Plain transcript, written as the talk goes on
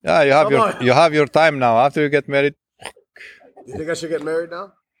Yeah, you have your time now. After you get married, You think I should get married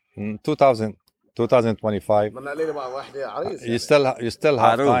now? 2025. You still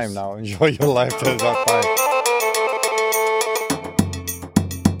have عروس. time now. Enjoy your life till that time.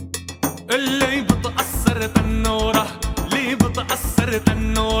 اللي بتأثر تنورة اللي بتأثر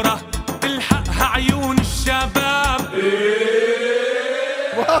تنورة تلحقها عيون الشباب.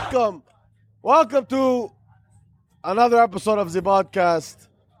 Welcome to another episode of the podcast.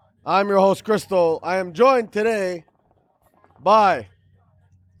 I'm your host, Crystal. I am joined today by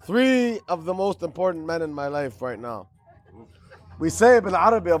three of the most important men in my life right now. We say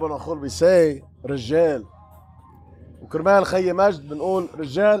بالعربي أبو نخول, we say رجال. وكرمال خي مجد بنقول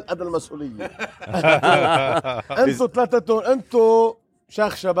رجال قد المسؤولية. انتوا ثلاثتهم, انتوا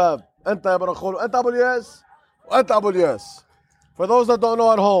شيخ شباب. انت يا ابو نخول, وانت ابو الياس, وانت ابو الياس. For those that don't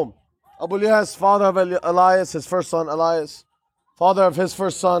know at home, Abu Ilyas, father of Elias, his first son Elias, father of his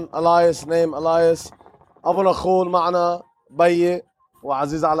first son Elias, name Elias. Abu Nakhul معنا بيي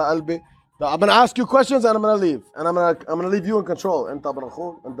وعزيز على قلبي. I'm gonna ask you questions and I'm gonna leave, and I'm gonna leave you in control. انت أبو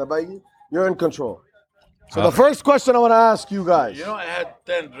نخول, انت بيي, you're in control. So the first question I want to ask you guys. You know I had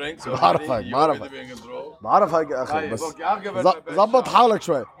 10 drinks بعرفك already. You بعرفك already being in control. بعرفك يا أخي, طيب, بس okay, I'll give it my best ظبط shot. حالك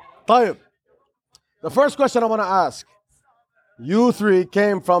شوي. طيب, the first question I want to ask. You three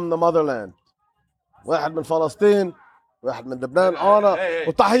came from the motherland. واحد من فلسطين, واحد من لبنان, أنا,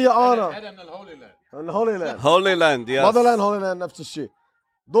 وتحية أنا. هذا من الهولي لاند. من Holy Land. Holy Land, yes. Motherland, Holy Land, نفس الشيء.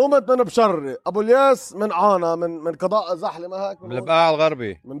 دومت من بشري, أبو الياس من عانا, من قضاء زحلة, ما هيك؟ من البقاع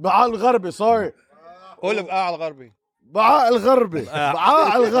الغربي. من بعاء الغربي, sorry. قول البقاع الغربي. بعاء الغربي.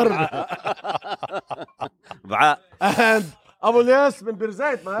 بعاء الغربي. بعاء. And أبو الياس من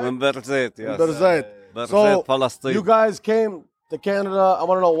بيرزيت, ما هيك؟ من بيرزيت, yes. من بيرزيت. بيرزيت فلسطين. You guys came to Canada. I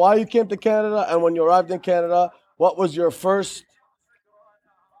want to know why you came to Canada, and when you arrived in Canada, what was your first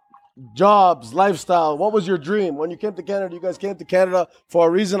jobs, lifestyle? What was your dream? When you came to Canada, you guys came to Canada for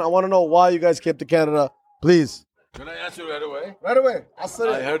a reason. I want to know why you guys came to Canada, please. Can I answer right away? Right away. I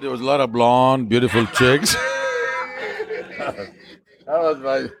heard there was a lot of blonde, beautiful chicks. That was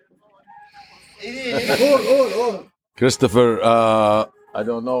my... Christopher, I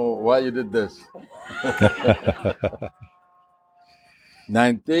don't know why you did this.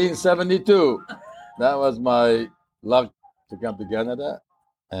 1972. That was my luck to come to Canada.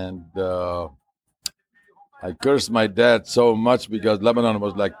 And I cursed my dad so much because Lebanon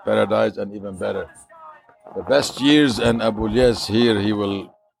was like paradise and even better. The best years, and Abu Ilyas here, he will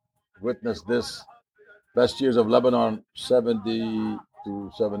witness this. Best years of Lebanon, 70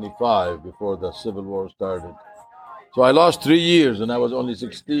 to 75, before the civil war started. So I lost 3 years and I was only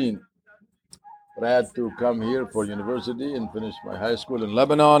 16. But I had to come here for university and finish my high school in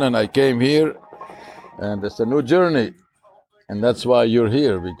Lebanon, and I came here, and it's a new journey. And that's why you're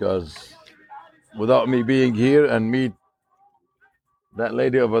here, because without me being here and meet that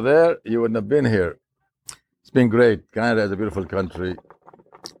lady over there, you wouldn't have been here. It's been great. Canada is a beautiful country.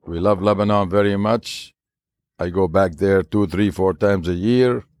 We love Lebanon very much. I go back there 2, 3, 4 times a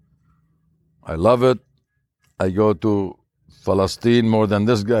year. I love it. I go to Palestine more than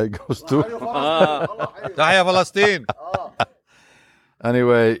this guy goes to. تحية فلسطين.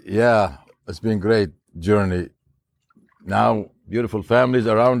 Anyway, yeah, it's been a great journey. Now, beautiful families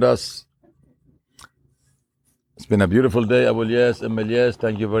around us. It's been a beautiful day, Abu Ilyas, Ilyas.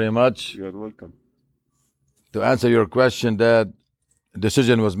 Thank you very much. You're welcome. To answer your question, Dad,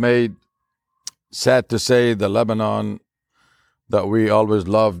 decision was made. Sad to say, the Lebanon that we always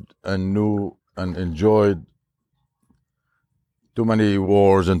loved and knew and enjoyed, too many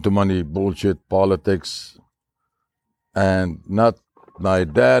wars and too many bullshit politics. And not my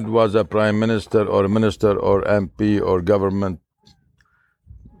dad was a prime minister or minister or MP or government.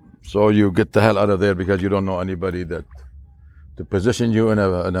 So you get the hell out of there, because you don't know anybody that to position you in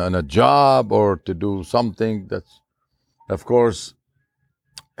a job or to do something. That's, of course,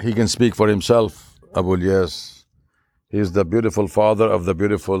 he can speak for himself, Abu Ilyas. He's the beautiful father of the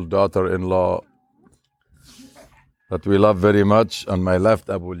beautiful daughter-in-law that we love very much. On my left,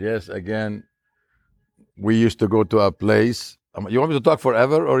 Abu Ilyas again. We used to go to a place. You want me to talk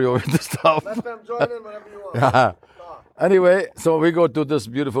forever, or you want me to stop? Let them join in whenever you want. Yeah. Anyway, so we go to this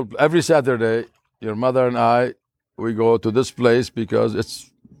beautiful, every Saturday, your mother and I, we go to this place because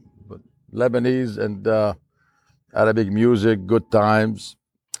it's Lebanese and Arabic music, good times.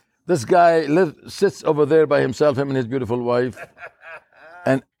 This guy sits over there by himself, him and his beautiful wife.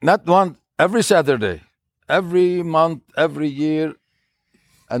 And not one, every Saturday, every month, every year.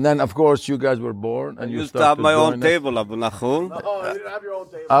 And then, of course, you guys were born. And I you used to start have my own join us. table, Abu Nakhul. Oh, you didn't have your own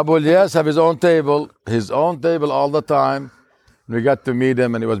table. Abu Ilyas have his own table all the time. We got to meet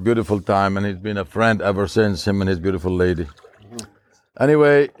him, and it was a beautiful time, and he's been a friend ever since, him and his beautiful lady.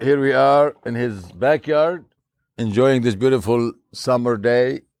 Anyway, here we are in his backyard, enjoying this beautiful summer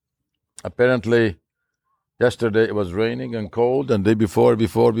day. Apparently, yesterday it was raining and cold, and day before.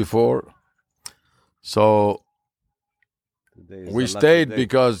 So Today is we a lucky stayed day.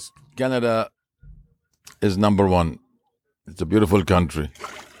 because Canada is number one. It's a beautiful country.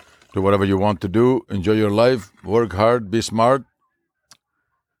 Do whatever you want to do, enjoy your life, work hard, be smart.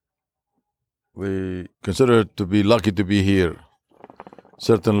 We consider it to be lucky to be here.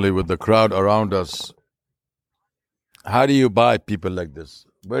 Certainly with the crowd around us. How do you buy people like this?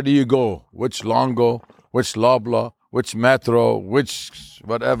 Where do you go? Which Longo, which Loblaw, which Metro, which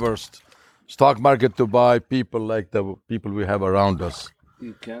whatever stock market to buy people like the people we have around us?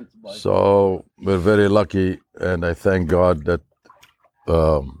 You can't buy. So we're very lucky, and I thank God that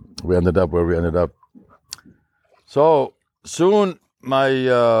we ended up where we ended up. So soon, my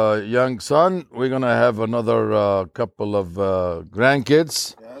young son, we're going to have another couple of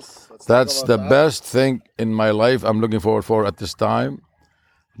grandkids. Yes. Let's That's talk the about that. best thing in my life I'm looking forward for at this time.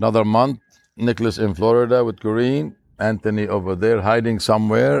 Another month, Nicholas in Florida with Corrine, Anthony over there hiding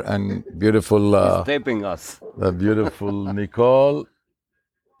somewhere, and beautiful, Taping us. the beautiful Nicole.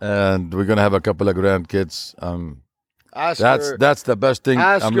 And we're going to have a couple of grandkids. That's the best thing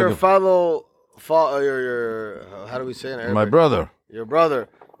Ask I'm your looking fellow, your how do we say it in for. Arabic? My brother. Your brother.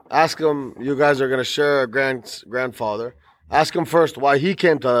 Ask him. You guys are gonna share a grandfather. Ask him first why he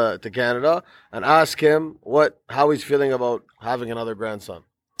came to Canada, and ask him how he's feeling about having another grandson.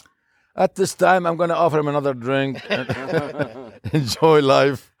 At this time, I'm going to offer him another drink. Enjoy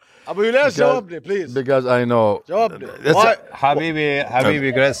life. Abu Yunas, جاوبني, please. Because I know. جاوبني. That's Why?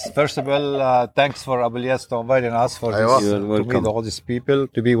 Habibi Grace, first of all, thanks for Abou Ilyas to inviting us for You're this, to meet welcome. all these people,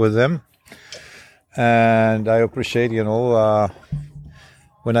 to be with them. And I appreciate,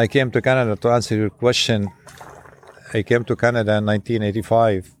 when I came to Canada, to answer your question, I came to Canada in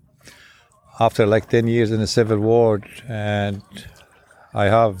 1985 after like 10 years in the Civil War, and I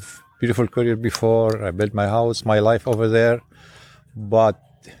have beautiful career before. I built my house, my life over there, but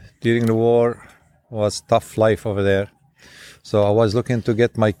during the war was tough life over there. So I was looking to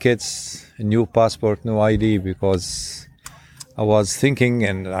get my kids a new passport, new ID, because I was thinking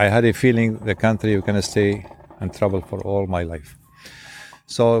and I had a feeling the country was going to stay in trouble for all my life.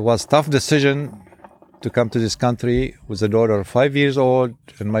 So it was a tough decision to come to this country with a daughter 5 years old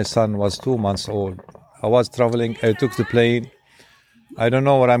and my son was 2 months old. I was traveling, I took the plane. I don't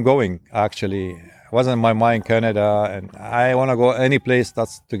know where I'm going, actually. It wasn't in my mind, Canada, and I want to go any place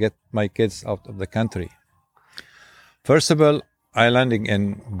that's to get my kids out of the country. First of all, I landed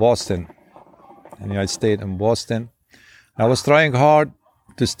in Boston, and I stayed in Boston. I was trying hard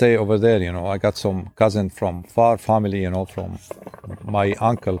to stay over there, I got some cousin from far family, from my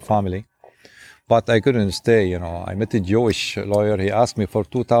uncle family, but I couldn't stay, I met a Jewish lawyer. He asked me for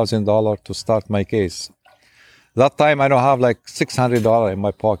 $2,000 to start my case. That time I don't have like $600 in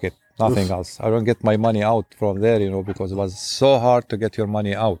my pocket, nothing else. I don't get my money out from there, because it was so hard to get your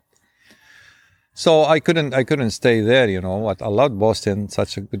money out. So I couldn't stay there, I loved Boston,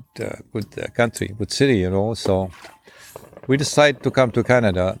 such a good country, good city, So we decided to come to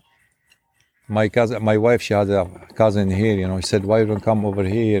Canada. My wife, she has a cousin here, He said, why you don't come over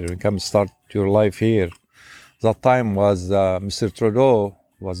here and come start your life here? That time was Mr. Trudeau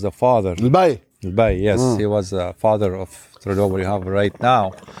was the father. الباي. Yes, he was the father of Trudeau we have right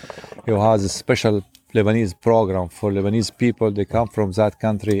now. He has a special Lebanese program for Lebanese people. They come from that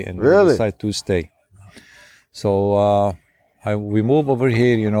country and Really? decide to stay. So we moved over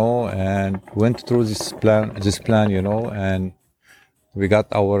here, and went through this plan, and we got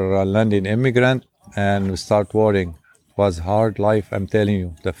our landing immigrant and we start working. It was hard life, I'm telling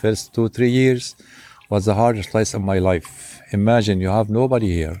you. The first 2-3 years was the hardest life of my life. Imagine you have nobody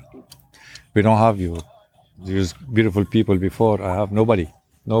here. We don't have you. There's beautiful people before. I have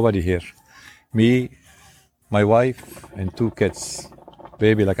nobody here. Me, my wife, and 2 kids.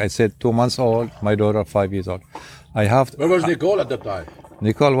 Baby, like I said, 2 months old. My daughter, 5 years old. Where was Nicole at that time?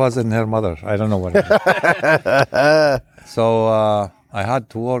 Nicole was in her mother. I don't know what. So I had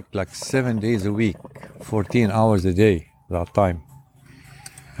to work like 7 days a week, 14 hours a day that time.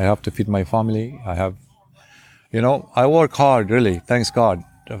 I have to feed my family. I work hard, really. Thanks God.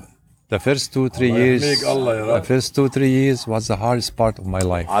 The first 2-3 years, was the hardest part of my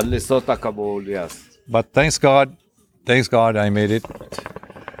life. علي صوتك أبو إلياس. But thanks God, I made it.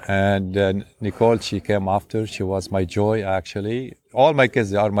 And Nicole, she came after. She was my joy, actually. All my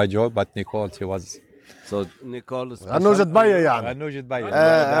kids, they are my joy, but Nicole, she was... So Nicole is أنه جد بيا يعني. أنه جد بيا.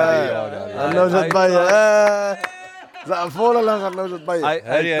 أنه جد بيا. زقفوا له لغنوجة بيا. I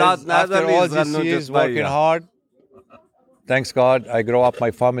Here he thought is, neither after all is these Ghanouj years Baya. working hard. Thanks God, I grow up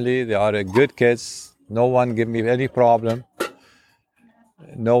my family. They are good kids. No one give me any problem.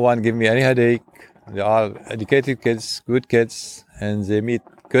 No one give me any headache. They are educated kids, good kids, and they meet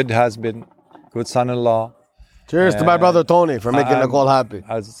good husband, good son-in-law. Cheers to my brother Tony for making I'm- Nicole happy.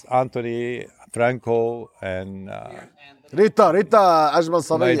 As Anthony, Franco, and ريتا أجمل my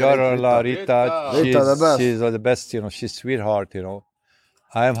صبية. daughter-in-law Rita. Rita, the best. She's the best. You know, she's sweetheart. You know,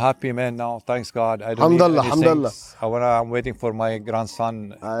 I am happy man now. Thanks God. I don't need Alhamdulillah, anything. alhamdulillah. I'm waiting for my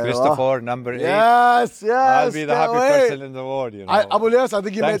grandson Aywa. Christopher, number 8. Yes, I'll be the can't happy wait. person in the world. You know. أبو الياس, I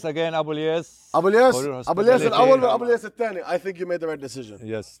think you Thanks made. again, Abu Ilyas. أبو الياس, for your أبو الياس الأول hospitality. وأبو الياس الثاني. I think you made the right decision.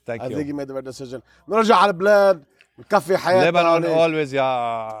 Yes, thank I you. think you made the right decision. نرجع على البلاد نكفي حياتنا. Lebanon هونيك. always,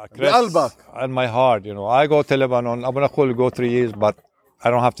 yeah, Chris, بقلبك. and my heart. You know, I go to Lebanon. Abu Nakhul go 3 years, but I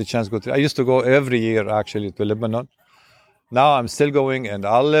don't have the chance to go. I used to go every year actually to Lebanon. Now I'm still going, and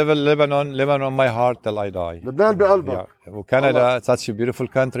I'll live in Lebanon, my heart till I die. لبنان بقلبك. Yeah. Well, Canada, it's such a beautiful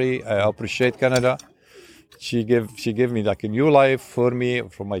country. I appreciate Canada. She gave me like a new life for me,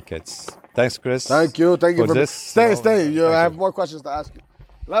 for my kids. Thanks, Chris. Thank you for this. Stay. You Thank have more questions to ask you.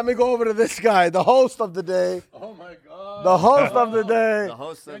 Let me go over to this guy, the host of the day. Oh my God. The host of the day. The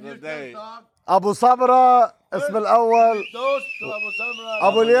host of the day. أبو صبرا اسم الأول.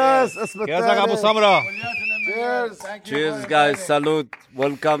 أبو الياس اسم كيفك أبو الثاني. سمرة؟ Cheers. Cheers, guys. Salute.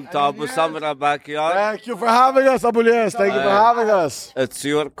 Welcome to Abu Samra backyard. Thank you for having us, Abu Ilyas. Thank you for having us. It's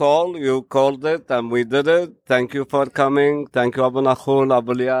your call. You called it, and we did it. Thank you for coming. Thank you, Abu Nakhul,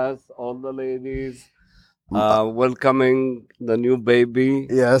 Abu Ilyas, all the ladies. Welcoming the new baby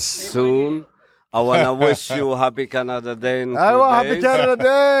Yes. soon. I want to wish you happy Canada Day in 2 أيوة, happy days. Canada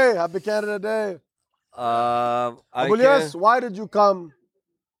Day. Happy Canada Day. I Abu Ilyas, why did you come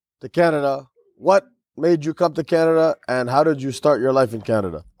to Canada? What made you come to Canada, and how did you start your life in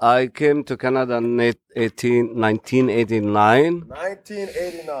Canada? I came to Canada in 1989.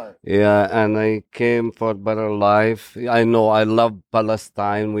 1989. Yeah, and I came for better life. I know I love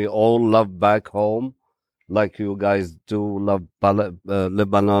Palestine. We all love back home, like you guys do love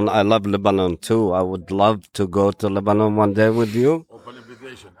Lebanon. I love Lebanon too. I would love to go to Lebanon one day with you. Open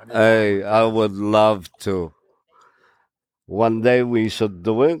invitation. Hey, I would love to. One day we should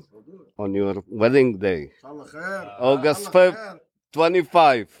do it on your wedding day, August 5th,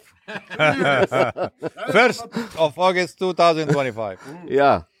 25. 1st of August 2025.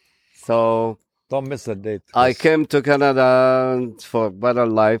 Yeah. So Don't miss the date. I came to Canada for better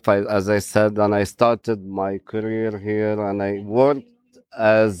life, as I said, and I started my career here, and I worked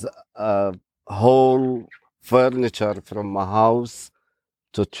as a whole furniture from a house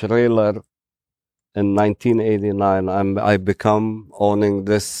to trailer in 1989. I become owning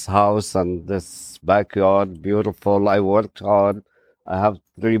this house and this backyard, beautiful. I worked hard. I have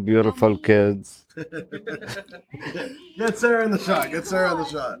 3 beautiful kids. Get Sarah in the shot. Get Sarah in the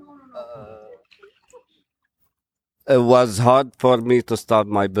shot. It was hard for me to start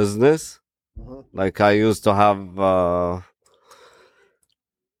my business. Like I used to have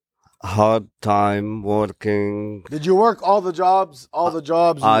hard time working. Did you work all the jobs?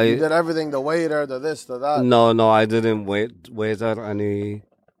 You I- did everything, the waiter, the this, the that. No, I didn't waiter any.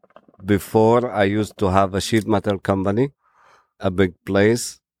 Before I used to have a sheet metal company, a big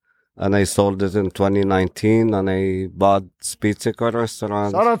place, and I sold it in 2019, and I bought Spizzico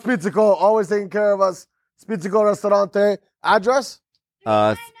restaurant. Shout out Spizzico, always taking care of us. Spizzico Restaurante. Address?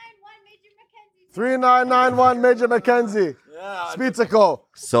 3991 Major Mackenzie. Spizzico.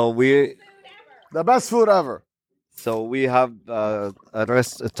 So The best food ever. we have a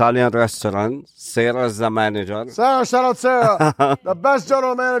Italian restaurant. Sarah's the manager. Sarah, shout out Sarah. The best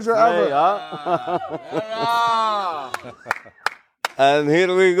general manager ever. And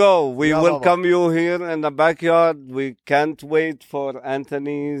here we go. We Yeah, welcome you here in the backyard. We can't wait for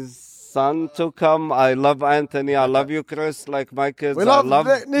Anthony's son to come. I love Anthony. I love you, Chris, like my kids. We love, I love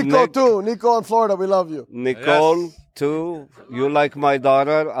Nico Nick. too. Nico in Florida, we love you. Nicole, Yes. too. You like my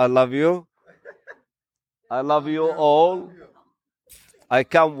daughter. I love you. I love you all. I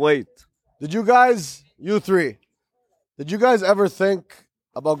can't wait. Did you guys, you three, did you guys ever think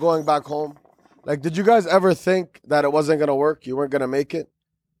about going back home? Like, did you guys ever think that it wasn't going to work? You weren't going to make it?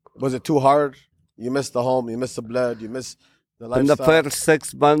 Was it too hard? You missed the home, you missed the blood, you missed the In the lifestyle? first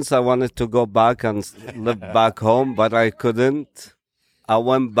 6 months, I wanted to go back and live back home, but I couldn't. I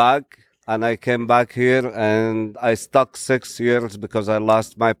went back and I came back here and I stuck 6 years because I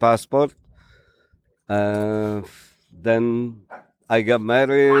lost my passport. Then I got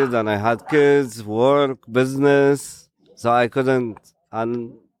married and I had kids, work, business. So I couldn't.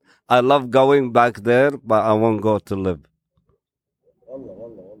 And I love going back there, but I won't go to live.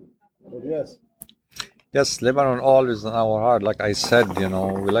 Yes. Yes, Lebanon always in our heart. Like I said,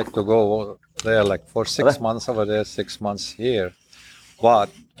 we like to go there like for 6 months over there, 6 months here. But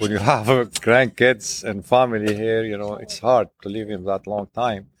when you have grandkids and family here, it's hard to leave him that long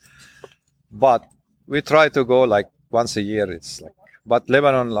time. But we try to go like once a year. But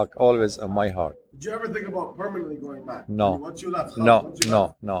Lebanon, like always in my heart. Did you ever think about permanently going back? No. Once you left?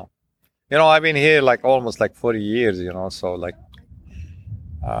 No. I've been here like almost like 40 years, so like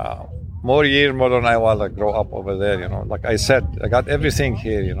more than I want to grow up over there, Like I said, I got everything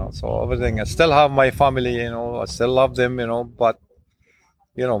here, so everything. I still have my family, I still love them, but,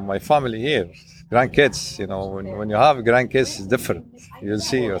 my family here, grandkids, when you have grandkids, it's different. You'll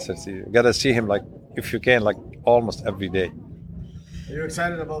see, you got to see him like, if you can, like almost every day. Are you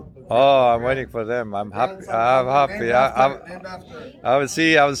excited about? Oh, I'm waiting for them. I'm happy. I'm happy. I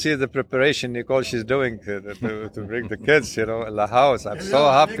will see the preparation Nicole she's doing to bring the kids, in the house. I'm so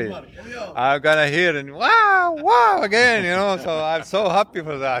happy. I'm gonna hear and wow again, So I'm so happy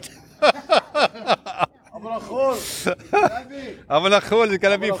for that. Abou is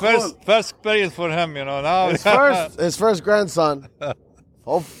gonna be first experience for him, Now his first grandson.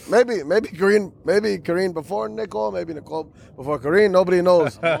 Oh, maybe Kareen before Nicole, maybe Nicole before Kareen. Nobody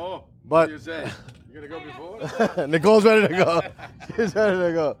knows. Oh, But what do you say? You gonna go before? Nicole's ready to go. She's ready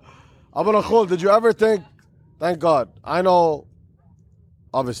to go. Abou, did you ever think? Thank God.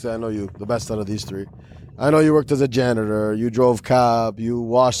 Obviously, I know you the best out of these three. I know you worked as a janitor. You drove cab. You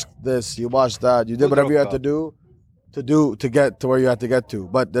washed this. You washed that. You did whatever you had to do to get to where you had to get to.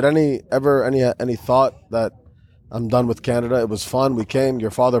 But did any thought that I'm done with Canada? It was fun. We came.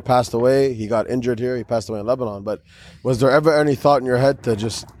 Your father passed away. He got injured here. He passed away in Lebanon. But was there ever any thought in your head to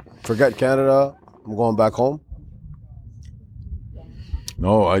just forget Canada? I'm going back home.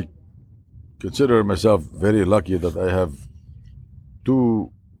 No, I consider myself very lucky that I have 2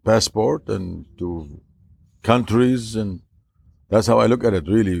 passports and 2 countries, and that's how I look at it.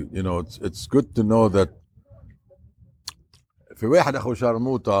 Really, it's good to know that. في واحد أخو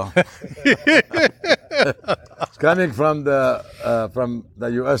شرموطة coming from the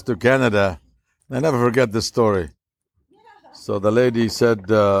U.S. to Canada. I never forget this story. So the lady said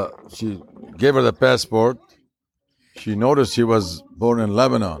she gave her the passport. She noticed she was born in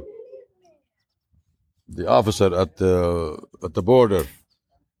Lebanon. The officer at the border.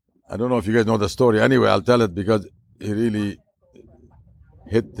 I don't know if you guys know the story. Anyway, I'll tell it because he really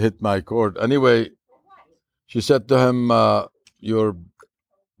hit my chord. Anyway, she said to him,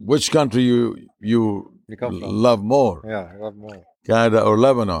 which country you love more? Yeah, I love more. Canada or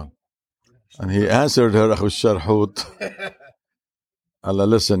Lebanon? And he answered her, Akhu Sharhut. Allah,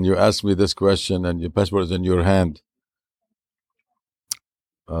 listen, you asked me this question and your passport is in your hand.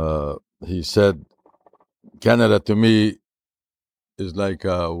 He said, Canada to me is like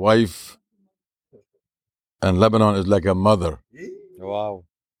a wife and Lebanon is like a mother. Wow.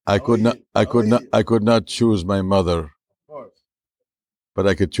 I could not choose my mother, but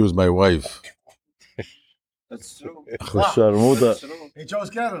I could choose my wife. That's true. He chose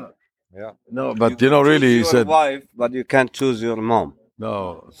Canada. Yeah. No, but really, he said, wife, but you can't choose your mom.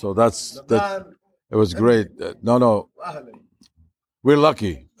 no. So that it was great. No, we're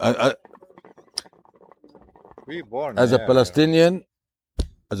lucky. We born As a there. Palestinian,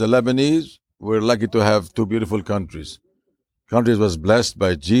 as a Lebanese, we're lucky to have 2 beautiful countries. Countries was blessed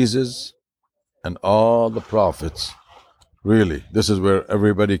by Jesus and all the prophets. Really, this is where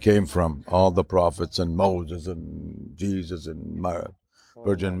everybody came from. All the prophets and Moses and Jesus and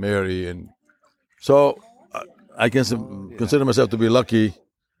Virgin Mary, and so I can consider myself to be lucky.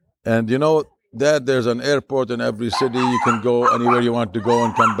 And Dad, there's an airport in every city. You can go anywhere you want to go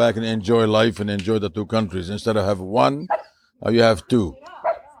and come back and enjoy life and enjoy the 2 countries. Instead of have 1, now you have 2.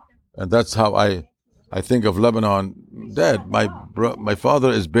 And that's how I think of Lebanon. Dad, my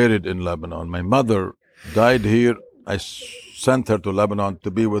father is buried in Lebanon. My mother died here. I sent her to Lebanon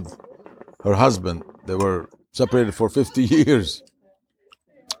to be with her husband. They were separated for 50 years.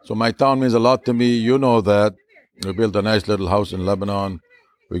 So my town means a lot to me. You know that. We built a nice little house in Lebanon.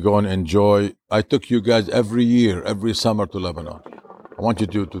 We go and enjoy. I took you guys every year, every summer to Lebanon. I want you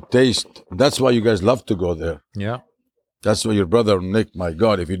to taste. That's why you guys love to go there. Yeah. That's why your brother Nick, my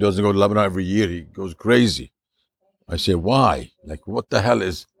God, if he doesn't go to Lebanon every year, he goes crazy. I say, why? Like, what the hell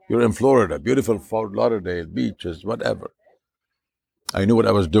is, you're in Florida, beautiful Fort Lauderdale, beaches, whatever. I knew what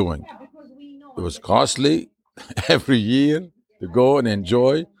I was doing. It was costly every year to go and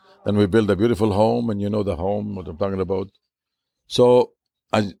enjoy. Then we built a beautiful home, and you know the home, what I'm talking about. So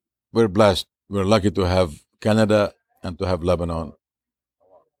we're blessed. We're lucky to have Canada and to have Lebanon.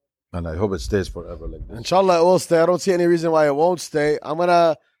 And I hope it stays forever like this. Inshallah, it will stay. I don't see any reason why it won't stay.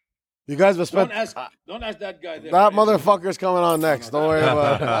 You guys will spend. Don't ask that guy there. That motherfucker's coming on next. Don't worry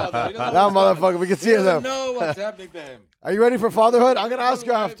about it. That motherfucker, we can see him. know what's happening to him. Are you ready for fatherhood? I'm going to ask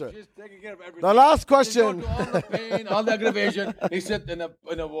you after. She's taking care of everything. The last question. All the pain, all the aggravation. He sit in a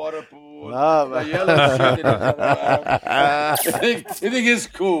water pool. Nah, The man. yellow shit in his he think he's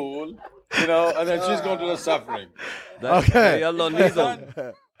cool, you know, and then she's going to the suffering. Okay. Yellow needle.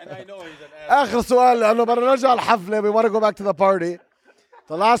 And I know he's an ass. آخر سؤال لأنه بدنا نرجع الحفلة. We want to go back to the party.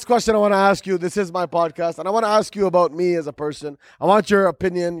 The last question I want to ask you, this is my podcast, and I want to ask you about me as a person. I want your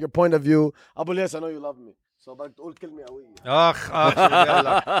opinion, your point of view. Abu Ilyas, I know you love me. So بدك تقول كلمة قوية.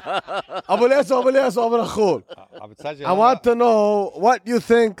 أبو إلياس وأبو نخول. I want to know what you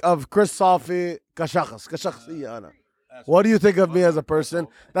think of Chris Safi كشخص كشخصية أنا. What do you think of me as a person?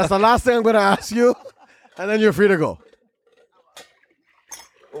 That's the last thing I'm going to ask you, and then you're free to go.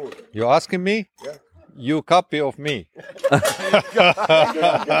 You asking me? Yeah. You copy of me.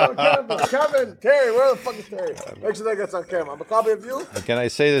 Kevin, Terry, where the fuck is Terry? Make sure that gets on camera. I'm a copy of you. Can I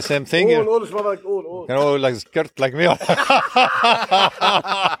say the same thing? قول شو بدك تقول. Can I like skirt like me?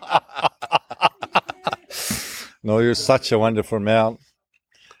 No, you're such a wonderful man.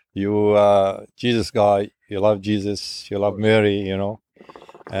 You Jesus guy. You love Jesus. You love Mary, you know.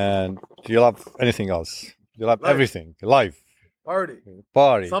 And you love anything else. You love everything. Life. Party.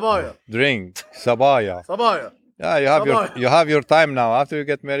 Sabaya. Drink. Sabaya. Sabaya. Yeah, you have your time now. After you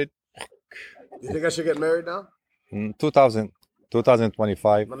get married, You think I should get married now?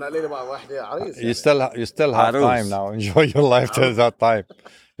 2025. من قال لي مع واحدة عريس. You still have time now. Enjoy your life till that time.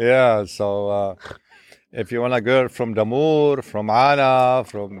 Yeah, so if you want a girl from Damour, from Ana,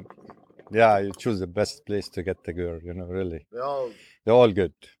 you choose the best place to get the girl, you know, really. They're all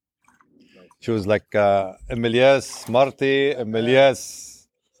good. Choose like Emilias, Marty, Emilias,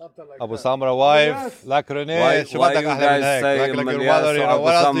 Abu Samra wife, like Renee. شو بدك أحلى من هيك? Like your mother, you know,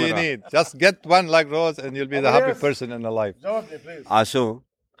 what else do you need? Just get one like Rose and you'll be the happy person in the life. جاوبني please. عشو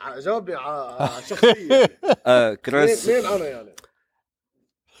جاوبني على شخصية. Chris, مين أنا يعني؟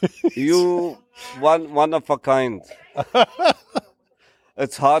 you one of a kind.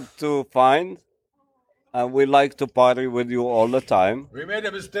 It's hard to find, and we like to party with you all the time. We made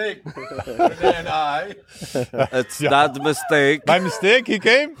a mistake, Renee and I. It's that mistake. My mistake, he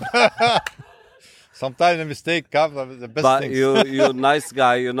came. Sometimes a mistake comes the best But things. you're nice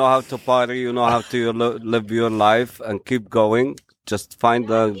guy. You know how to party. You know how to live your life and keep going. Just find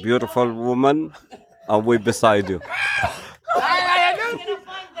a beautiful woman, and we beside you.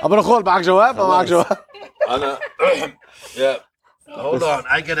 أبو نخول معك جواب أو معك جواب؟ Anna, yeah. Hold on,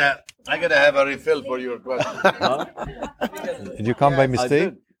 I gotta have a refill for your question. Did you come by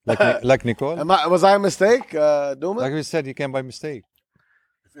mistake? Like Nicole? Was I a mistake, Doumit? Like we said, you came by mistake.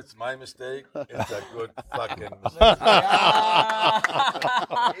 If it's my mistake, it's a good fucking mistake.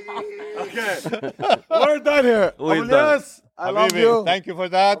 Okay, we're done here. We're Abu done. Ilyas, I love you. Thank you for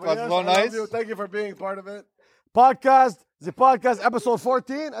that. It was Yes, so I nice. love you. Thank you for being part of it. The podcast episode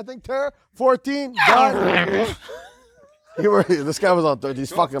 14, I think, Ter, 14, done. This guy was on 30.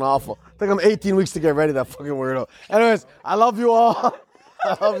 He's fucking awful. Took him 18 weeks to get ready, that fucking weirdo. Anyways, I love you all.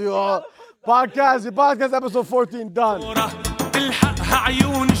 I love you all. The podcast episode 14, done. تلحقها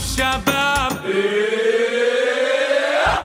عيون الشباب